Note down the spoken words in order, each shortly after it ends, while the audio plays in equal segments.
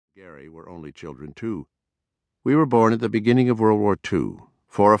Gary were only children, too. We were born at the beginning of World War II,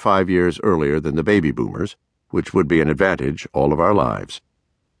 4 or 5 years earlier than the baby boomers, which would be an advantage all of our lives.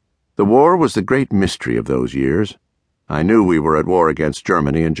 The war was the great mystery of those years. I knew we were at war against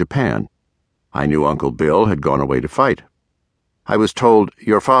Germany and Japan. I knew Uncle Bill had gone away to fight. I was told,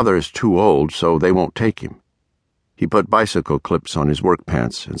 "Your father is too old, so they won't take him." He put bicycle clips on his work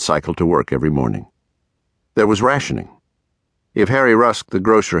pants and cycled to work every morning. There was rationing. If Harry Rusk, the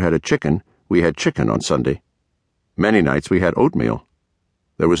grocer, had a chicken, we had chicken on Sunday. Many nights we had oatmeal.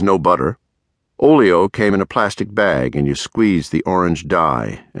 There was no butter. Oleo came in a plastic bag, and you squeezed the orange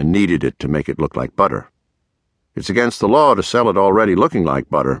dye and kneaded it to make it look like butter. "It's against the law to sell it already looking like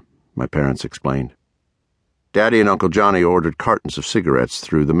butter," my parents explained. Daddy and Uncle Johnny ordered cartons of cigarettes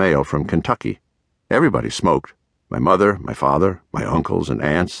through the mail from Kentucky. Everybody smoked. My mother, my father, my uncles and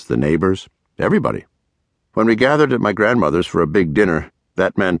aunts, the neighbors, everybody. When we gathered at my grandmother's for a big dinner,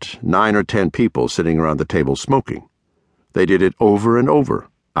 that meant 9 or 10 people sitting around the table smoking. They did it over and over,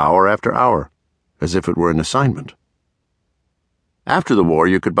 hour after hour, as if it were an assignment. After the war,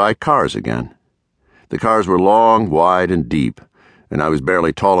 you could buy cars again. The cars were long, wide, and deep, and I was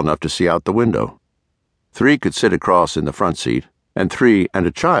barely tall enough to see out the window. 3 could sit across in the front seat, and 3 and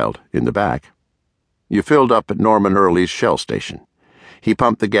a child in the back. You filled up at Norman Early's Shell station. He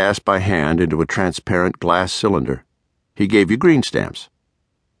pumped the gas by hand into a transparent glass cylinder. He gave you green stamps.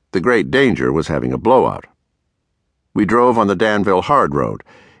 The great danger was having a blowout. We drove on the Danville Hard Road.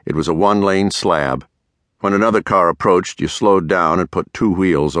 It was a 1-lane slab. When another car approached, you slowed down and put 2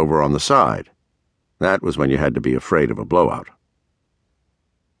 wheels over on the side. That was when you had to be afraid of a blowout.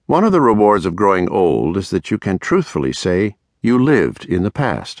 One of the rewards of growing old is that you can truthfully say you lived in the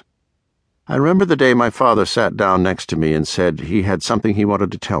past. I remember the day my father sat down next to me and said he had something he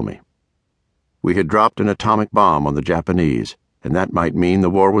wanted to tell me. We had dropped an atomic bomb on the Japanese, and that might mean the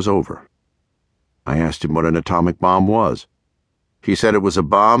war was over. I asked him what an atomic bomb was. He said it was a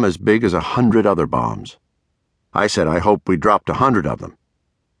bomb as big as 100 other bombs. I said I hoped we dropped 100 of them.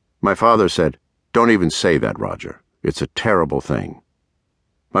 My father said, "Don't even say that, Roger. It's a terrible thing."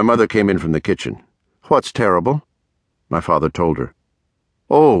 My mother came in from the kitchen. "What's terrible?" My father told her.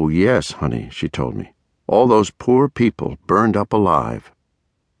 "Oh, yes, honey," she told me. "All those poor people burned up alive."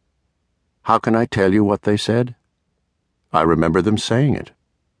 How can I tell you what they said? I remember them saying it.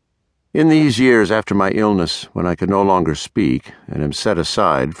 In these years after my illness, when I could no longer speak and am set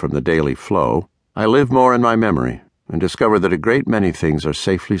aside from the daily flow, I live more in my memory and discover that a great many things are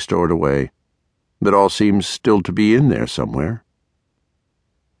safely stored away, that all seems still to be in there somewhere.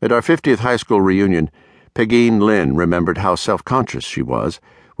 At our 50th high school reunion, Pegeen Lynn remembered how self-conscious she was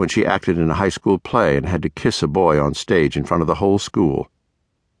when she acted in a high school play and had to kiss a boy on stage in front of the whole school.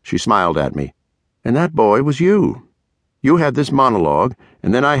 She smiled at me. "And that boy was you. You had this monologue,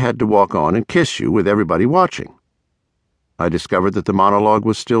 and then I had to walk on and kiss you with everybody watching." I discovered that the monologue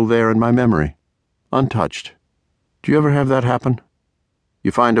was still there in my memory, untouched. Do you ever have that happen?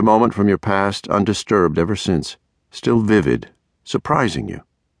 You find a moment from your past undisturbed ever since, still vivid, surprising you.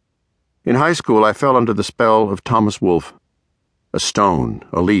 In high school, I fell under the spell of Thomas Wolfe. A stone,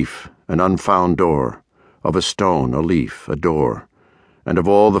 a leaf, an unfound door, of a stone, a leaf, a door, and of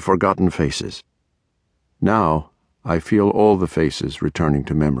all the forgotten faces. Now, I feel all the faces returning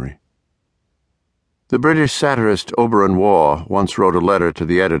to memory. The British satirist Oberon Waugh once wrote a letter to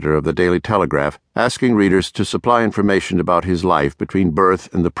the editor of the Daily Telegraph asking readers to supply information about his life between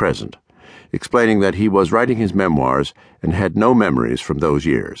birth and the present, explaining that he was writing his memoirs and had no memories from those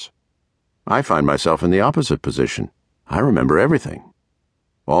years. I find myself in the opposite position. I remember everything.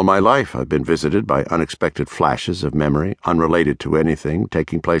 All my life I've been visited by unexpected flashes of memory unrelated to anything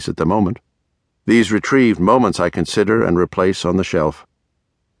taking place at the moment. These retrieved moments I consider and replace on the shelf.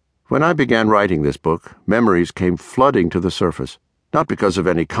 When I began writing this book, memories came flooding to the surface, not because of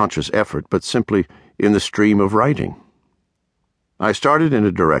any conscious effort, but simply in the stream of writing. I started in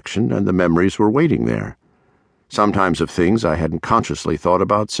a direction, and the memories were waiting there, sometimes of things I hadn't consciously thought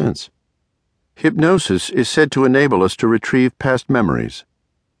about since. Hypnosis is said to enable us to retrieve past memories.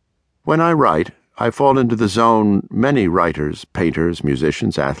 When I write, I fall into the zone many writers, painters,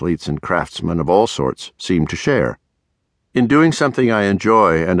 musicians, athletes, and craftsmen of all sorts seem to share. In doing something I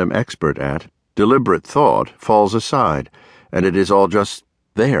enjoy and am expert at, deliberate thought falls aside, and it is all just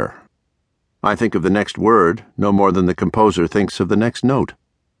there. I think of the next word no more than the composer thinks of the next note.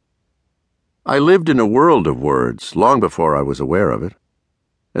 I lived in a world of words long before I was aware of it.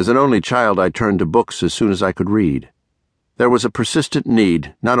 As an only child, I turned to books as soon as I could read. There was a persistent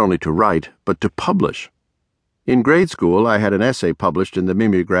need not only to write, but to publish. In grade school, I had an essay published in the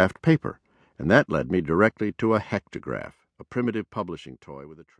mimeographed paper, and that led me directly to a hectograph, a primitive publishing toy with a